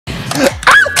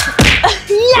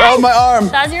That was my arm.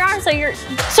 That's your arm, so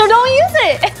don't use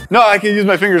it. No, I can use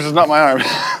my fingers, it's not my arm. Who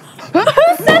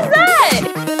says that?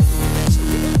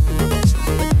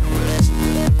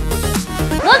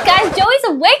 Look, guys, Joey's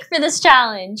awake for this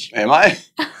challenge. Am I?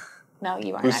 No,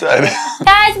 you aren't. Who said?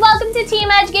 Guys, welcome to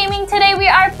Team Edge Gaming. Today we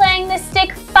are playing the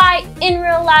stick fight in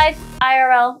real life,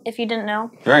 IRL, if you didn't know.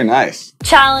 Very nice.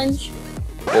 Challenge.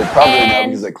 They probably know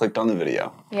because I clicked on the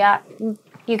video. Yeah,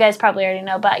 you guys probably already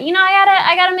know, but you know,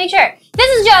 I gotta make sure. This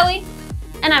is Joey,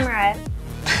 and I'm Mariah.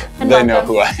 And they know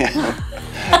who I am.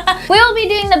 We will be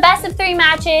doing the best of 3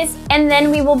 matches, and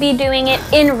then we will be doing it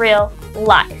in real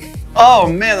life. Oh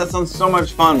man, that sounds so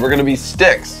much fun. We're gonna be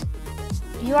sticks.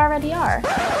 You already are.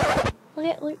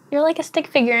 Look, you're like a stick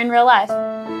figure in real life.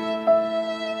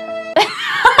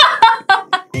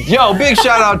 Yo, big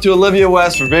shout out to Olivia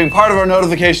West for being part of our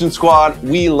notification squad.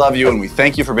 We love you and we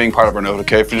thank you for being part of our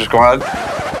notification squad.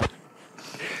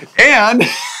 And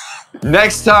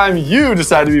next time you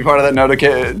decide to be part of that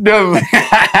notification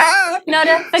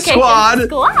squad,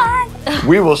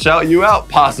 we will shout you out,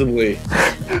 possibly.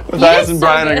 Matthias and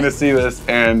Brian are gonna see this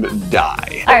and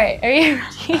die. All right, are you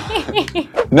ready?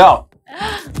 No.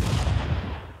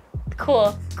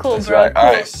 Cool, That's bro. right. Cool.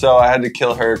 All right, so I had to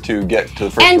kill her to get to the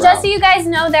first round. And just so you guys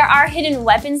know, there are hidden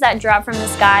weapons that drop from the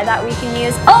sky that we can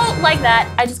use. Oh, like that.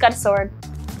 I just got a sword.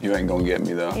 You ain't gonna get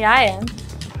me though. Yeah, I am.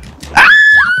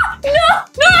 No!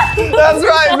 That's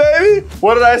right, baby.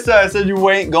 What did I say? I said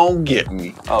you ain't gonna get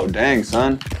me. Oh, dang,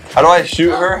 son. How do I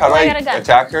shoot her? How do I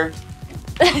attack her?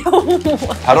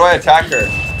 How do I attack her?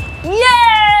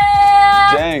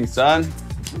 Yeah! Dang, son.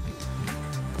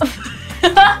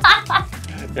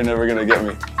 You're never gonna get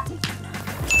me.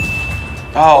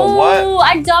 Oh, what? Ooh,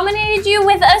 I dominated you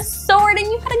with a sword and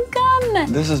you had a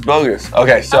gun. This is bogus.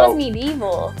 Okay, so. That was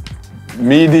medieval.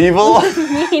 Medieval?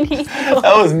 Medieval.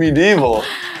 That was medieval.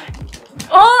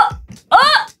 Oh!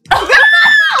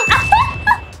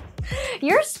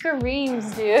 Your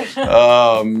screams, dude.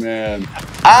 Oh, man.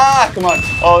 Ah, come on.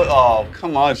 Oh,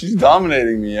 come on. She's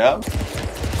dominating me, yeah?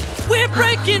 We're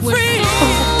breaking free!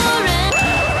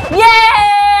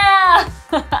 Yeah!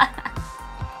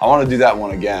 I want to do that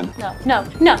one again. No.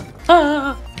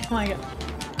 Oh my god.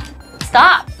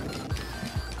 Stop.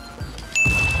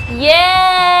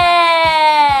 Yes!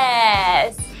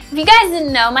 If you guys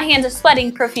didn't know, my hands are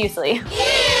sweating profusely.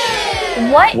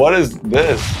 Yeah! What? What is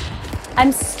this?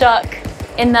 I'm stuck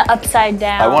in the upside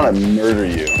down. I want to murder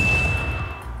you.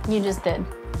 You just did.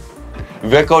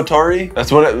 Vikotori?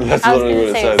 That's literally what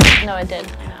it says. No, it did.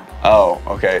 I know. Oh,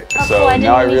 okay. Oh, so cool. I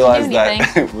now I didn't need to realized do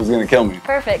that it was gonna kill me.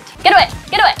 Perfect. Get away!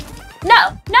 Get away!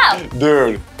 No!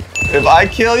 Dude, if I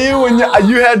kill you when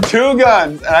you had 2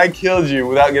 guns and I killed you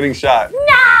without getting shot.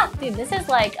 No! Dude, this is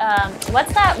like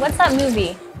what's that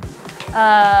movie?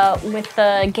 With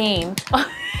the game.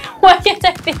 Why can't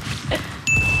I think?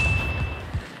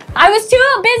 I was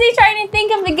too busy trying to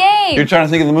think of the game. You're trying to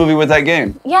think of the movie with that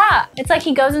game? Yeah, it's like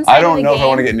he goes inside I don't the know game. if I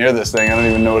want to get near this thing. I don't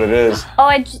even know what it is. Oh,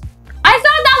 I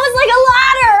thought that was like a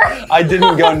ladder. I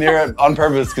didn't go near it on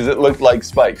purpose because it looked like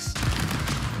spikes.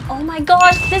 Oh my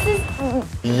gosh, this is...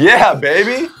 Yeah,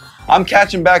 baby. I'm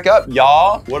catching back up,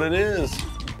 y'all. What it is.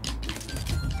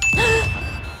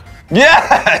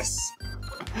 Yes!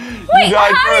 Wait, you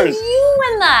died how first. did you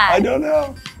win that? I don't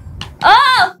know.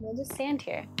 Oh! We'll just stand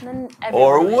here. And then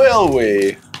Or will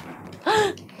we?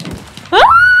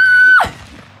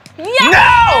 Yes!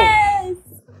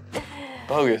 No!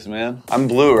 Bogus, man. I'm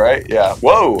blue, right? Yeah.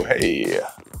 Whoa, hey.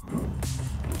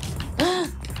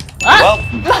 Well,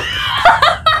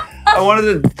 I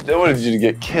wanted you to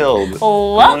get killed. What?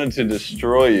 I wanted to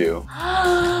destroy you.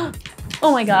 Oh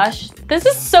my gosh, this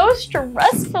is so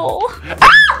stressful.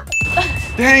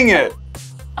 Dang it!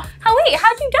 Wait,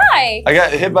 how'd you die? I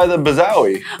got hit by the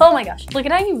Bazowie. Oh my gosh, look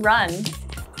at how you run.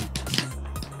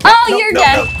 Oh, No, you're no,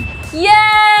 dead. no. Yes!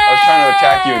 I was trying to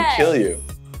attack you and kill you.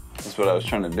 That's what I was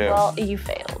trying to do. Well, you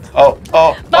failed. Oh,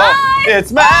 Bye!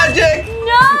 it's magic! No!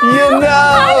 You know!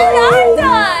 How did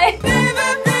I die?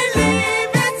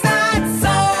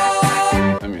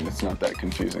 I mean, it's not that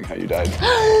confusing how you died.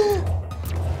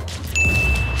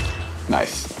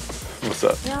 Nice. What's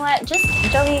up? You know what?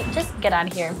 Joey, just get out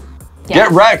of here. Yeah.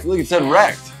 Get wrecked. Look, it said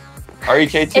wrecked.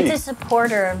 R-E-K-T. It's a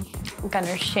supporter of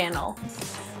Gunner's channel.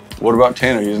 What about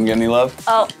Tanner? He doesn't get any love?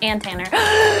 Oh, and Tanner.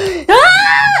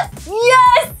 Ah!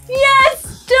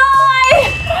 Yes! Die!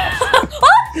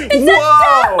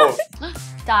 Whoa!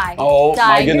 Die. Oh, Die.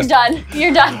 my goodness.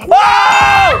 You're done.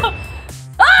 Oh!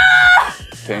 Ah!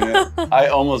 dang it. I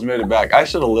almost made it back. I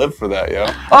should have lived for that, yo.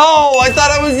 Oh, I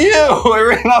thought I was you. I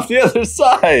ran off the other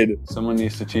side. Someone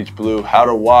needs to teach Blue how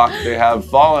to walk. They have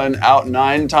fallen out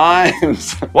 9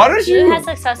 times. Why don't you? Blue has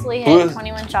successfully hit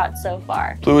 21 shots so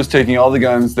far. Blue is taking all the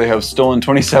guns. They have stolen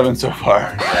 27 so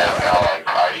far.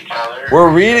 We're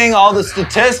reading all the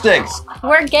statistics.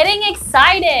 We're getting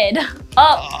excited.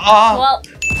 Oh, well,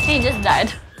 he just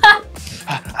died.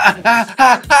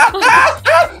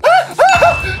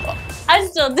 I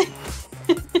still did.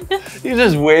 You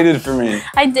just waited for me.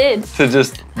 I did. To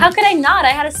just... How could I not? I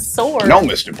had a sword. No,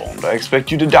 Mr. Bond, I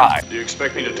expect you to die. Do you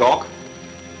expect me to talk?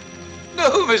 No,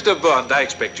 Mr. Bond, I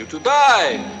expect you to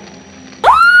die. No!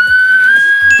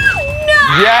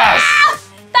 Yes!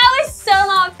 That was so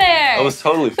not fair. That was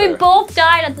totally fair. We both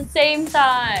died at the same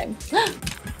time.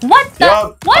 What the?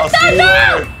 Yep, What the?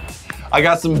 No! I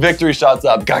got some victory shots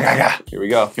up. Ga, ga, ga. Here we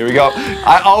go. Here we go.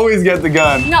 I always get the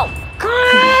gun. No.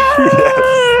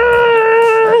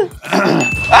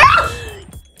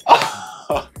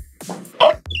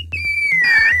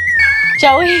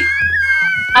 Joey,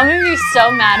 I'm gonna be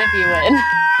so mad if you win.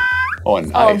 Oh, a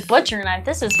knife. Oh, a butcher knife.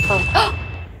 This is for.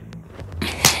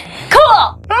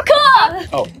 Cool!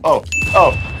 Cool! Oh.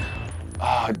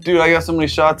 Oh, dude, I got so many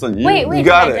shots on you. Wait, you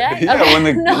got it. did I? Yeah, Okay. when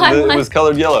it was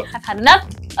colored yellow. I've had enough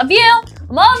of you.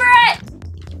 I'm over it.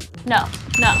 No.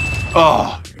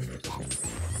 Oh.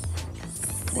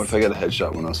 What if I got a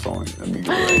headshot when I was falling? That'd be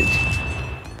great.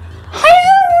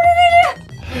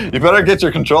 You better get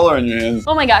your controller in your hands.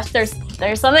 Oh my gosh, there's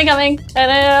something coming,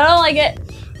 and I don't like it.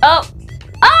 Oh.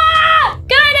 Ah!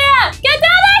 Good idea! Get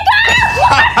down there!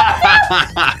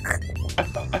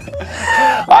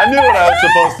 I knew what I was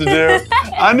supposed to do.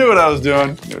 I knew what I was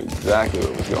doing. I knew exactly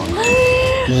what was going on.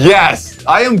 Yes!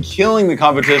 I am killing the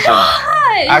competition.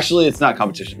 Gosh. Actually, it's not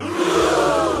competition.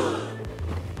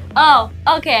 Oh,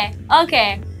 okay. I'll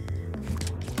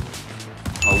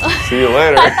see you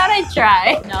later. I thought I'd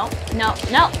try. No.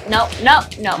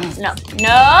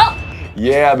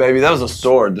 Yeah, baby, that was a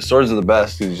sword. The swords are the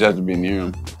best because you just have to be near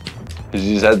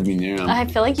them. I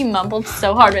feel like you mumbled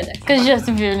so hard right there. Because you just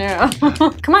have to be near him.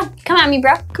 Come on, come at me,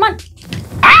 bro. Come on.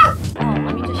 Ah! Oh,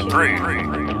 let me just shoot. 3, 2,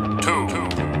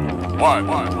 1.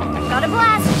 Got a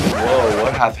blast. Whoa,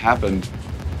 what hath happened?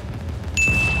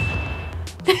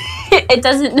 It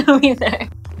doesn't know either.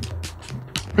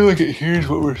 I feel like it hears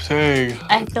what we're saying.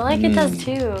 I feel like it does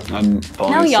too. I'm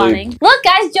falling No asleep. yawning. Look,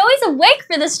 guys, Joey's awake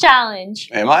for this challenge.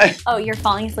 Am I? Oh, you're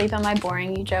falling asleep. Am I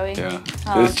boring you, Joey? Yeah.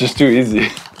 Oh, It's just too easy.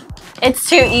 It's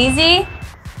too easy?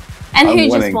 And I'm who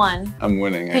just winning. won? I'm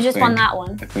winning. Who just won that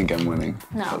one? I think I'm winning.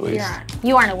 No, at you least. aren't.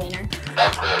 You aren't a winner.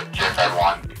 That's the J-Fed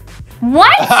one.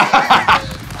 What?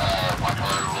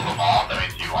 That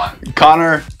means you won.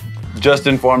 Connor just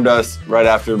informed us right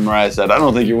after Mariah said, I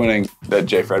don't think you're winning, that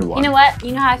J-Fred won. You know what?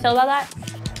 You know how I feel about that?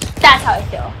 That's how I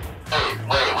feel. Hey,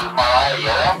 wait, was Mariah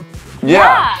yellow?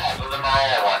 Yeah. Yeah, so the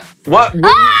Mariah one. What?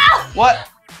 Ah! What?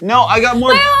 No, I got more.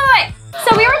 Wait.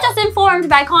 So we were just informed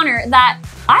by Connor that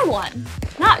I won,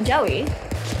 not Joey.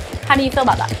 How do you feel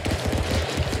about that?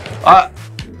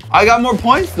 I got more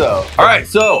points though. All right,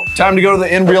 so time to go to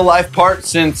the in real life part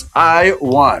since I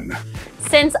won.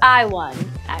 Since I won,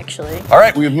 actually. All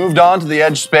right, we've moved on to the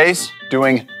edge space,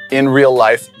 doing in real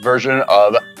life version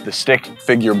of the stick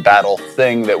figure battle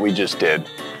thing that we just did.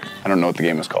 I don't know what the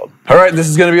game is called. All right, this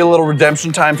is gonna be a little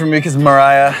redemption time for me because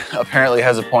Mariah apparently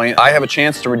has a point. I have a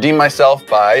chance to redeem myself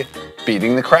by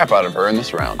beating the crap out of her in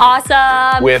this round.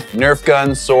 Awesome. With Nerf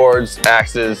guns, swords,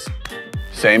 axes,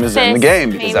 same as in the Fists, game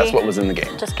because maybe. that's what was in the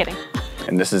game. Just kidding.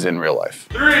 And this is in real life.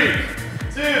 3,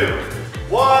 2,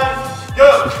 1,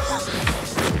 go!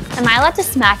 Am I allowed to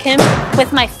smack him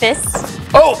with my fists?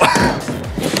 Oh!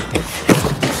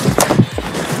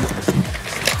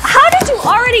 How did you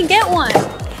already get one?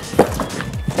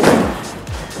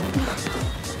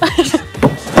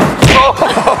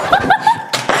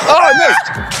 Oh, I missed!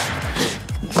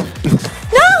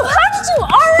 No, how did you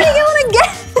already get one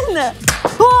again?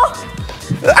 Oh.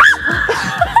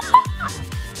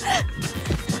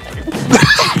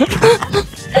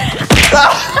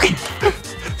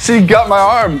 She got my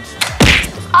arm.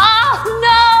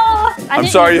 Oh no! I'm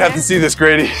sorry you have to see this,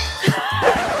 Grady.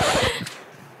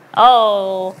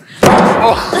 Oh.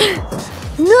 Oh.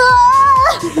 No!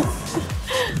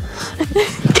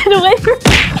 Get away from me.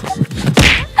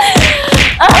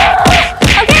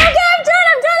 Okay,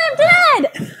 I'm dead.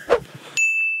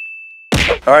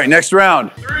 All right, next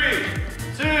round. 3,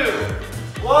 2,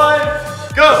 1,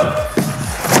 go!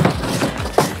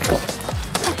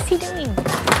 What's he doing?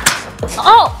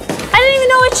 Oh, I didn't even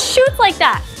know it shoots like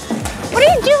that. What are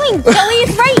you doing, Joey?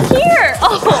 It's right here.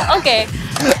 Oh, okay.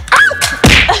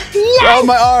 Yes! Oh,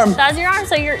 my arm. That's your arm,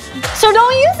 so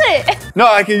don't use it. No,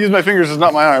 I can use my fingers, it's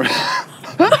not my arm.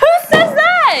 Who says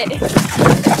that?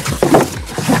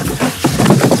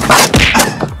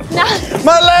 No.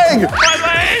 My leg!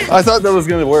 I thought that was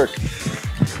gonna work.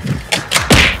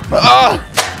 Ah!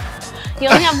 You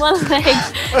only have one leg.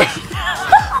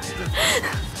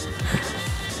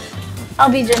 I'll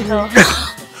be gentle.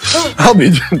 I'll be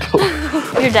gentle.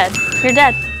 You're dead. You're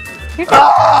dead. You're dead.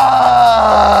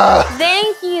 Ah!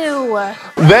 Thank you.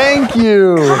 Thank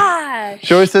you. Gosh.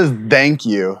 She always says thank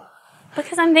you.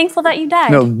 Because I'm thankful that you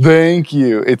died. No, thank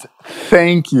you. It's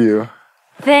thank you.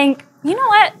 You know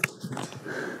what?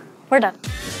 We're done.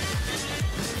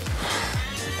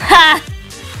 Ha!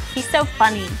 He's so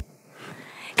funny.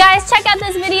 Guys, check out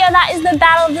this video. That is the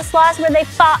Battle of the Sloths where they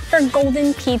fought for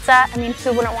golden pizza. I mean,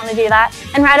 who wouldn't want to do that?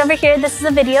 And right over here, this is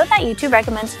a video that YouTube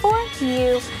recommends for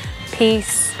you.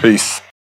 Peace. Peace.